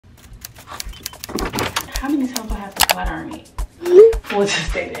how many times I have to flat iron it for it to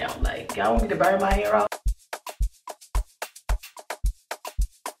stay down? Like, y'all want me to burn my hair off?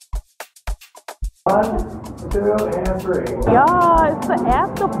 1, 2, and 3. Y'all, it's the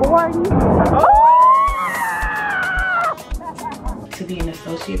after party. To be an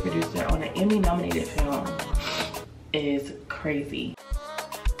associate producer on an Emmy-nominated film is crazy.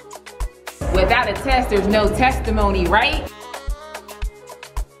 Without a test, there's no testimony, right?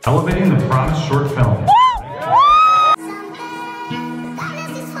 Elevating the promise short film.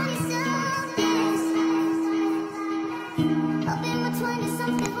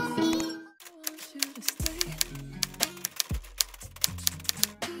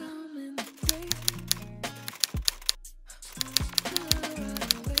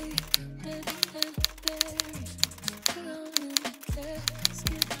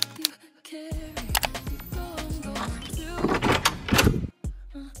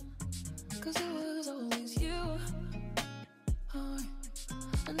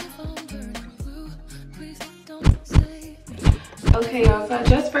 Okay, y'all, so I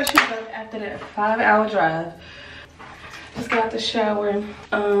just freshened up after that 5-hour drive. Just got out the shower.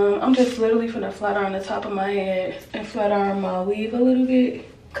 I'm just literally finna flat iron the top of my head and flat iron my weave a little bit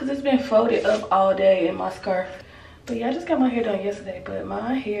because it's been folded up all day in my scarf. But yeah, I just got my hair done yesterday, but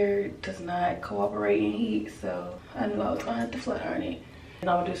my hair does not cooperate in heat, so I knew I was gonna have to flat iron it. And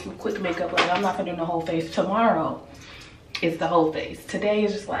I'm gonna do some quick makeup. Like, I'm not gonna do the whole face. Tomorrow is the whole face. Today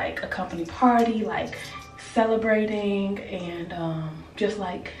is just like a company party, like celebrating and just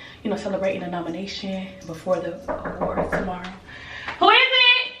like, you know, celebrating a nomination before the awards tomorrow. Who is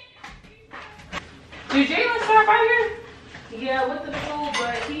it? Did Jalen start right here? Yeah, with the food,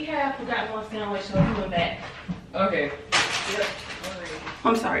 but he had forgotten one sandwich, so he went back. Okay. Yep.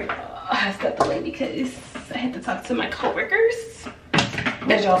 I'm sorry. I stepped away because I had to talk to my coworkers.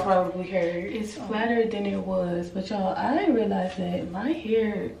 As y'all probably heard, it's flatter than it was, but y'all, I realized that my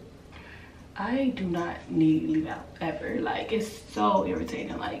hair, I do not need leave out ever. Like, it's so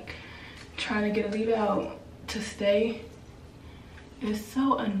irritating. Like, trying to get a leave out to stay is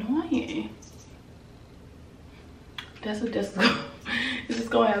so annoying. That's what this it's just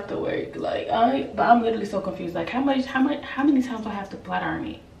gonna have to work. Like, but I'm literally so confused. Like, how many times I have to flat iron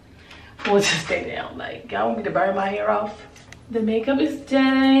it for it to stay down? Like, y'all want me to burn my hair off? The makeup is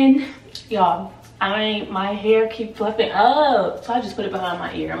done, y'all. My hair keep fluffing up, so I just put it behind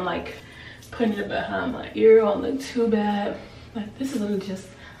my ear. I'm like putting it behind my ear. It won't look too bad. Like, this is literally just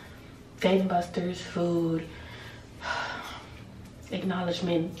Dave & Buster's food,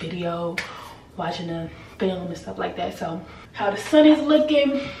 acknowledgement video, watching a film and stuff like that. So how the sun is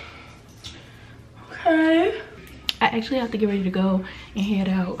looking. Okay, I actually have to get ready to go and head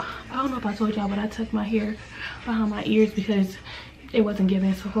out. I don't know if I told y'all, but I tucked my hair behind my ears because it wasn't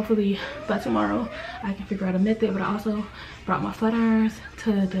given. So hopefully by tomorrow I can figure out a method. But I also brought my flat irons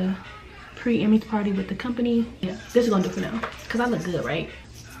to the Pre-Emmy party with the company. Yeah, this is gonna do for now because I look good, right?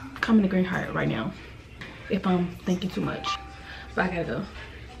 I'm in the green heart right now if I'm thinking too much. But I gotta go.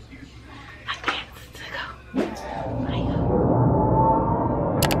 I got to go.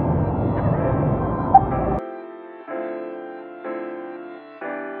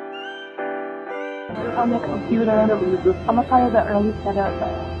 On the computer, I'm gonna try the early setup.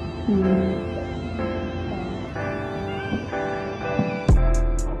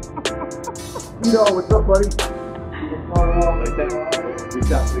 Yo, what's up, buddy? Like that.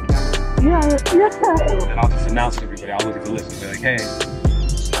 Reach out to the camera. Yeah. And I'll just announce to everybody. I'll look at the list and be like, hey,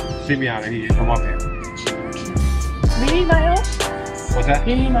 see me on, I need you to come up here. Do you need my help? What's that?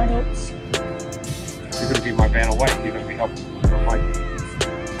 Do you need my help? You're gonna be my Vanna White. You're gonna be helping Mike.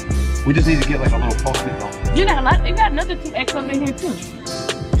 We just need to get like a little post-it on. You got a lot. You got another 2X up in here too.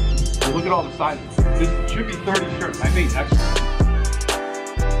 Well, look at all the sizes. This should be 30 shirts. I made extra.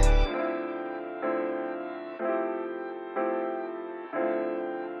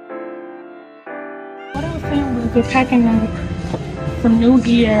 What I was saying was we're packing some new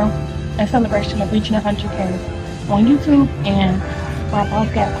gear in celebration of reaching 100K on YouTube, and my boss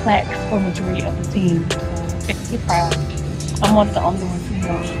got plaques for majority of the team. So it's proud. I'm one of the only ones who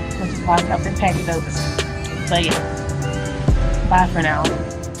was surprised I've been packing up. But yeah, bye for now.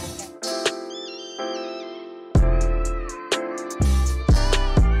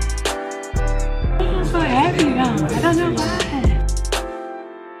 I'm so happy though. I don't know why.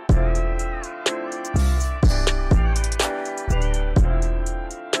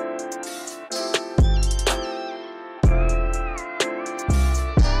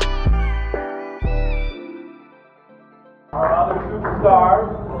 Our other superstars,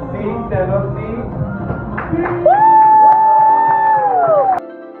 C, stand up, C.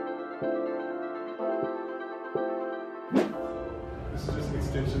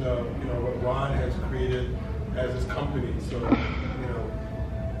 extension of, you know, what Ron has created as his company. So, you know,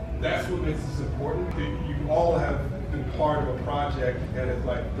 that's what makes this important. You all have been part of a project that has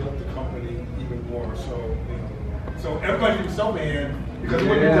like built the company even more. So, you know, so everybody give yourself a hand because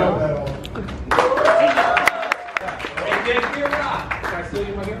we're gonna done that all. Can I still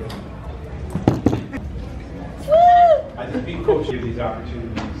use my gift? I just be coaching these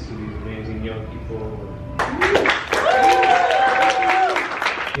opportunities to these amazing young people.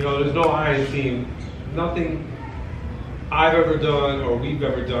 You know, there's no I in team. Nothing I've ever done or we've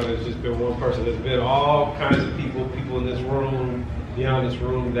ever done has just been one person. There's been all kinds of people in this room, beyond this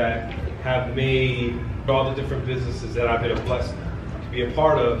room, that have made all the different businesses that I've been blessed to be a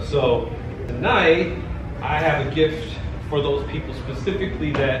part of. So tonight, I have a gift for those people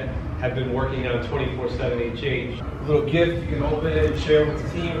specifically that have been working on 24/7 HH. A little gift you can open it and share with the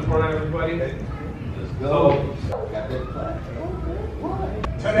team in front of everybody. Let's go.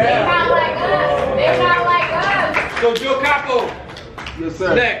 They're not like us. They're not like us. So Joe Capo. Yes,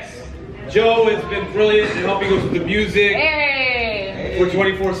 sir. Next. Joe has been brilliant in helping us with the music for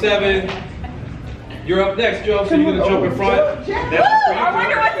 24/7. You're up next, Joe, so you're gonna jump in front. I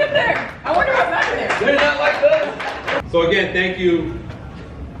wonder what's in there. I wonder what's under there. They're not like us. So again, thank you.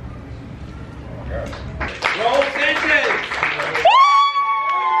 Raul Sanchez.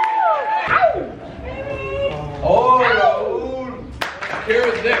 Oh, Raul.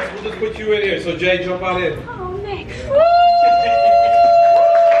 Kara's next. We'll just put you in here. So Jay, jump on in. Oh, next.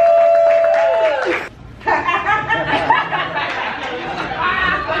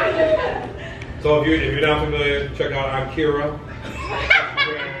 So if you're not familiar, check out Akira,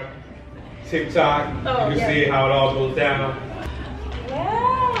 Instagram, TikTok. You can see how it all goes down.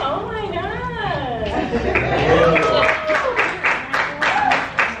 Wow, oh my God.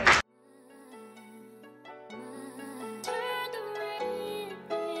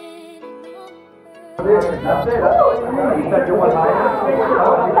 That's it. You said you want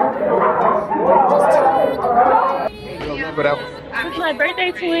It's my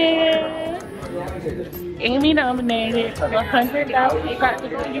birthday twin. Emmy nominated, 100,000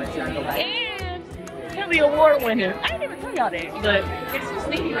 subscribers on YouTube, and Telly Award winner. I didn't even tell y'all that, but it's just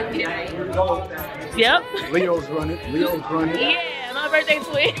sneaky with you. Yep. Leo's running. Yeah, my birthday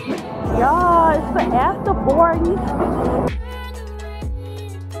twin. Y'all, it's the after party.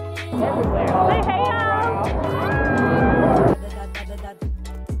 Everywhere. Say hey, y'all.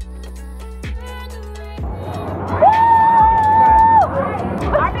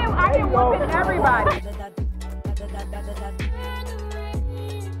 I've been whooping everybody.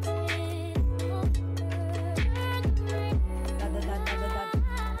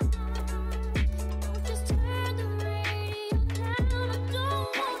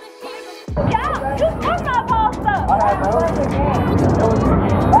 Yeah, just put my boss up. What was the score?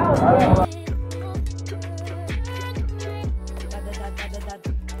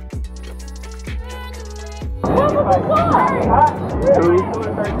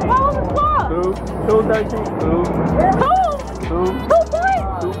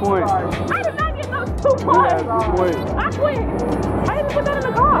 2 points. I did not get those 2 points. I quit. I didn't put that in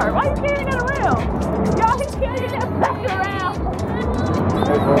the car. Why are you carrying that around? Y'all, he's carrying that sucker around.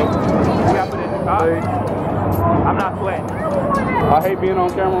 Hey, bro. You got to put it in the car. I'm not sweating. I hate being on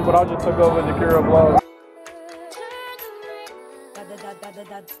camera, but I just took over the Akira vlog.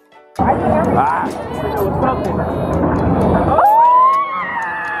 Ah! It was something.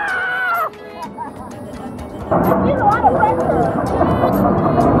 You know, I'm a pressure.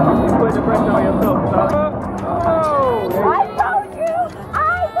 You put the pressure on yourself, son. I told you.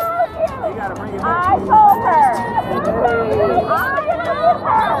 You gotta bring it back. I told her.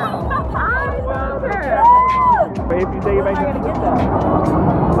 But if you take it back, you're gonna get that.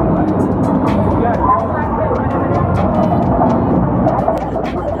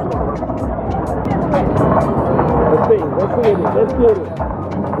 Let's get it.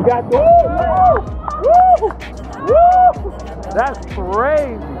 You got to. Woo! That's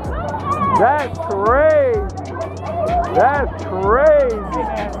crazy.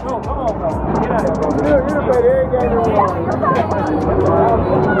 No, come on, bro. Get out of here, bro. You're playing every game you want.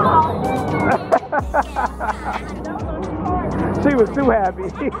 She was too happy.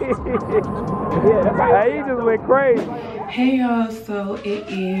 Hey, he just went crazy. Hey y'all, so it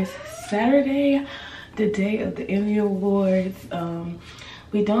is Saturday, the day of the Emmy Awards.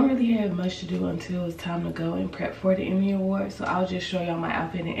 We don't really have much to do until it's time to go and prep for the Emmy Awards, so I'll just show y'all my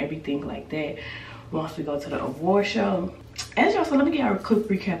outfit and everything like that once we go to the award show. As y'all saw, let me get a quick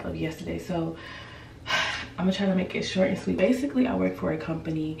recap of yesterday. So I'm gonna try to make it short and sweet. Basically, I work for a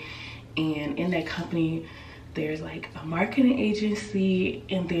company, and in that company there's like a marketing agency,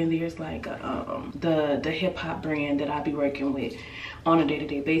 and then there's like the hip-hop brand that I'll be working with on a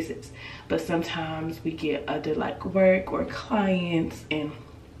day-to-day basis. But sometimes we get other like work or clients and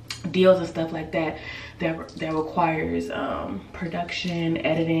deals and stuff like that that requires production,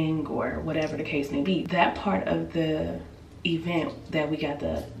 editing, or whatever the case may be. That part of the event that we got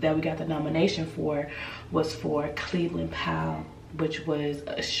the nomination for was for Cleveland Pal, which was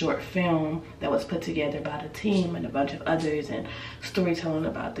a short film that was put together by the team and a bunch of others, and storytelling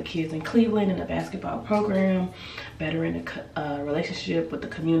about the kids in Cleveland and the basketball program, bettering the relationship with the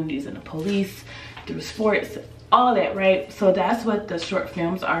communities and the police through sports, all that, right? So that's what the short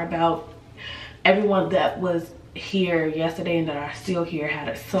films are about. Everyone that was here yesterday and that are still here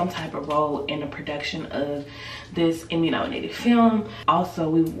had some type of role in the production of this Emmy nominated film. Also,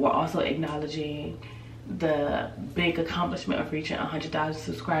 we were also acknowledging the big accomplishment of reaching 100,000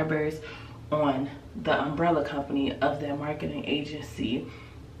 subscribers on the umbrella company of their marketing agency,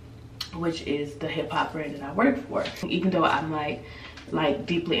 which is the hip-hop brand that I work for. Even though I'm like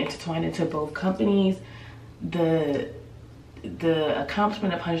deeply intertwined into both companies, the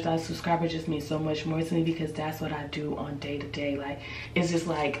accomplishment of 100,000 subscribers just means so much more to me, because that's what I do on day to day. Like, it's just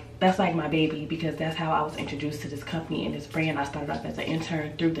like, that's like my baby, because that's how I was introduced to this company and this brand. I started off as an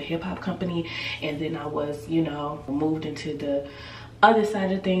intern through the hip hop company, and then I was, you know, moved into the other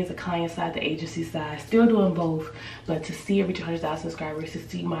side of things, the client side, the agency side, still doing both. But to see reach 100,000 subscribers, to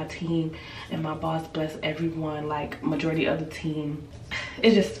see my team and my boss bless everyone, like majority of the team,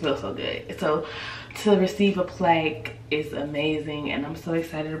 it just feels so good. So to receive a plaque is amazing, and I'm so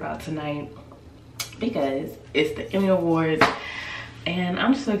excited about tonight because it's the Emmy Awards, and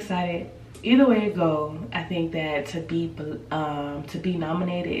I'm so excited. Either way it go, I think that to be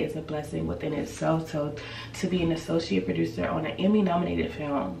nominated is a blessing within itself. So to be an associate producer on an Emmy nominated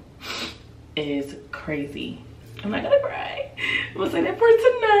film is crazy. I'm not gonna cry. I'm gonna say that for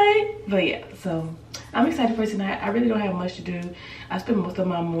tonight. But yeah, so I'm excited for tonight. I really don't have much to do. I spent most of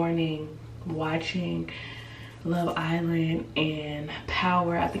my morning watching Love Island and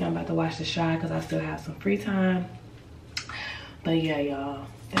Power. I think I'm about to watch The Shy because I still have some free time. But yeah, y'all,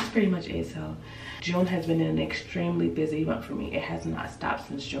 that's pretty much it. So June has been an extremely busy month for me. It has not stopped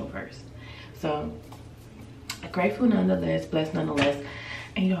since June 1st. So grateful nonetheless, blessed nonetheless.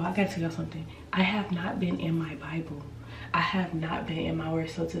 And y'all, I gotta tell y'all something. I have not been in my Bible. I have not been in my word.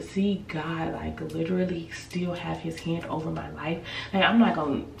 So to see God like literally still have his hand over my life, like, I'm not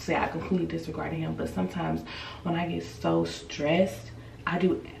gonna say I completely disregard him, but sometimes when I get so stressed, I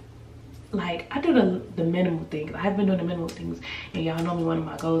do the minimal things. I've been doing the minimal things, and y'all know me, one of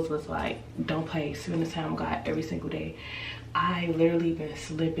my goals was like, don't play, spend this time with God every single day. I literally been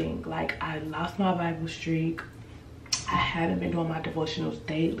slipping. Like, I lost my Bible streak. I haven't been doing my devotionals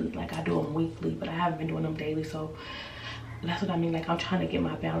daily. Like, I do them weekly, but I haven't been doing them daily. So that's what I mean. Like, I'm trying to get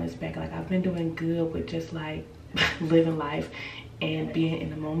my balance back. Like, I've been doing good with just like living life and being in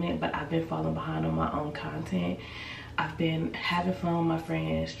the moment, but I've been falling behind on my own content. I've been having fun with my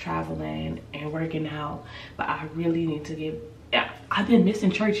friends, traveling and working out, but I really need to get, I've been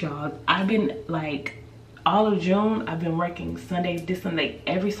missing church, y'all. I've been like, all of June, I've been working this Sunday,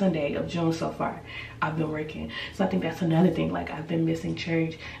 every Sunday of June so far, I've been working. So I think that's another thing. Like, I've been missing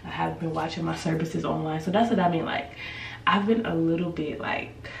church. I have been watching my services online. So that's what I mean. Like, I've been a little bit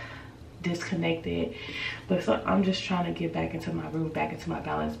like disconnected, but so I'm just trying to get back into my groove, back into my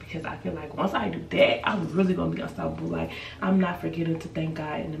balance, because I feel like once I do that, I'm really gonna be unstoppable. Like, I'm not forgetting to thank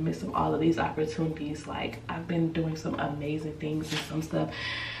God in the midst of all of these opportunities. Like, I've been doing some amazing things, and some stuff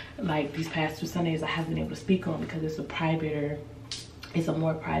like these past 2 Sundays I haven't been able to speak on because it's a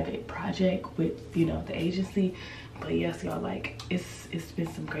more private project with, you know, the agency. But yes, y'all, like, it's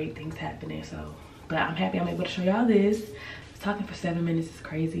been some great things happening. So, but I'm happy I'm able to show y'all this. Talking for 7 minutes is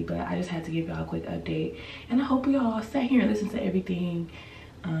crazy, but I just had to give y'all a quick update, and I hope y'all sat here and listened to everything.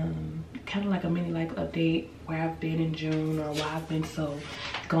 Kind of like a mini life update, where I've been in June or why I've been so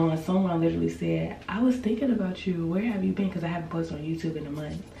gone. Someone literally said, I was thinking about you, where have you been? Because I haven't posted on YouTube in a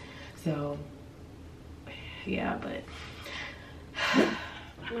month. So yeah, but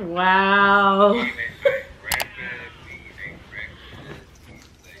wow.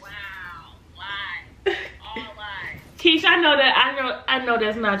 Keish, I know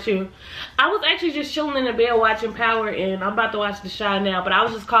that's not you. I was actually just chilling in the bed watching Power, and I'm about to watch The Shy now, but I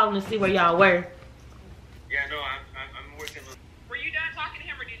was just calling to see where y'all were. Yeah, no, I'm working on. Were you done talking to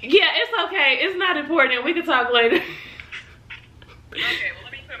him, or did you? Yeah, it's okay. It's not important. We can talk later. Okay, well,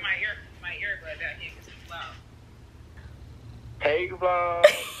 let me put my earbud out here because it's loud. Hey, vlog.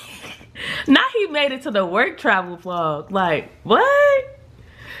 Now he made it to the work travel vlog. Like, what?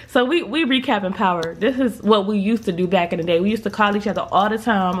 So we recapping Power. This is what we used to do back in the day. We used to call each other all the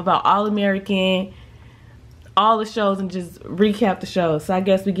time about All American, all the shows, and just recap the shows. So I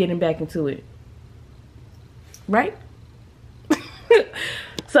guess we're getting back into it. Right?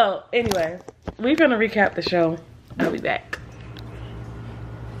 So anyway, we're gonna recap the show. I'll be back.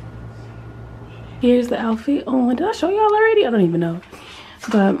 Here's the outfit on. Did I show y'all already? I don't even know.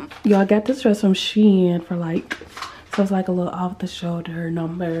 But y'all got this dress from Shein for like, so it's like a little off the shoulder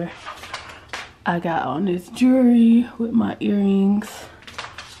number. I got on this jewelry with my earrings,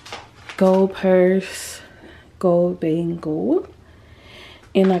 gold purse, gold bangle,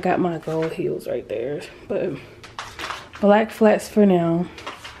 and I got my gold heels right there. But black flats for now.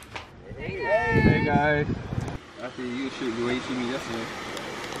 Hey guys. I see you shoot the way you shoot me yesterday.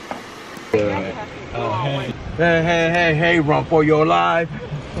 Hey, run for your life.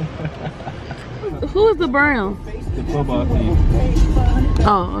 Who is the brown? The football team.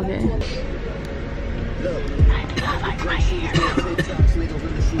 Oh, okay. I do not like my hair.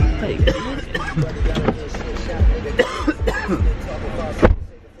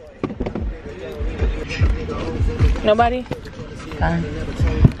 Nobody? Fine.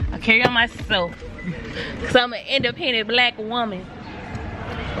 I carry on myself. Because I'm an independent black woman.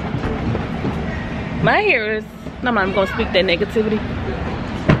 My hair is... No, I'm going to speak that negativity.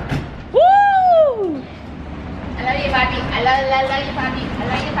 Woo! I love you, Bobby. I love you, Bobby. I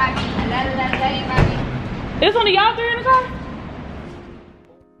love you, Bobby. I love you, Bobby. It's only y'all three in the car?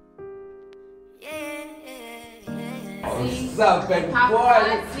 What's up, baby boy?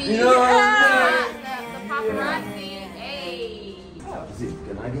 You know what I'm saying? The paparazzi. Hey.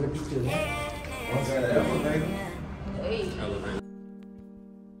 Can I get a picture? What's that? Hey.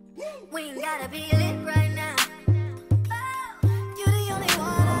 We ain't gotta be lit right now. You're the only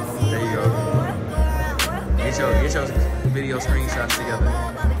one I see. There you go. Get your video screenshots together.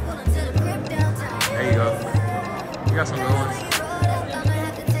 There you go. You got some good ones.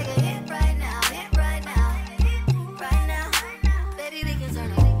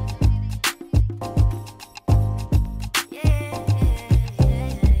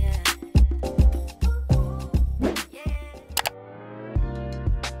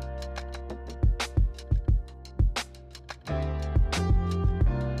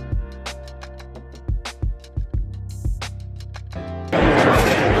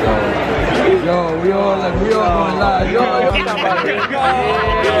 Yo, we all going live. Yo,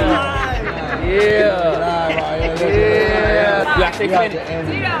 yeah. You gotta take a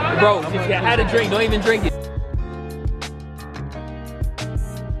minute. Bro, if you had a drink, don't even drink it.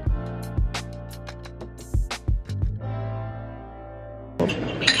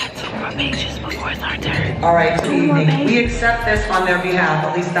 All right, good evening. We accept this on their behalf.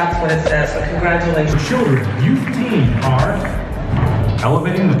 At least that's what it says. So congratulations. The children's youth team are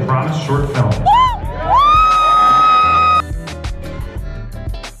elevating the promise short film.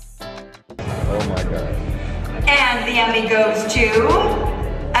 Oh my God. And the Emmy goes to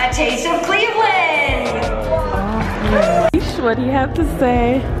A Taste of Cleveland. What do you have to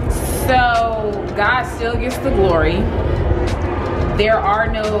say? So, God still gets the glory. There are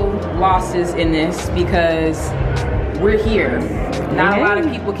no losses in this because we're here. Not a lot of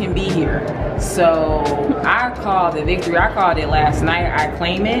people can be here. So I called the victory. I called it last night. I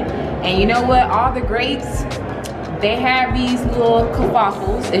claim it. And you know what? All the greats, they have these little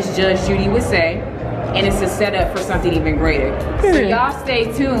kerfuffles, as Judge Judy would say, and it's a setup for something even greater. So y'all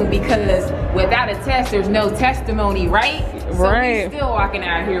stay tuned because without a test, there's no testimony, right? So we still walking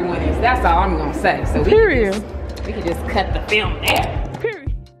out here winners. That's all I'm gonna say. So we can just cut the film there.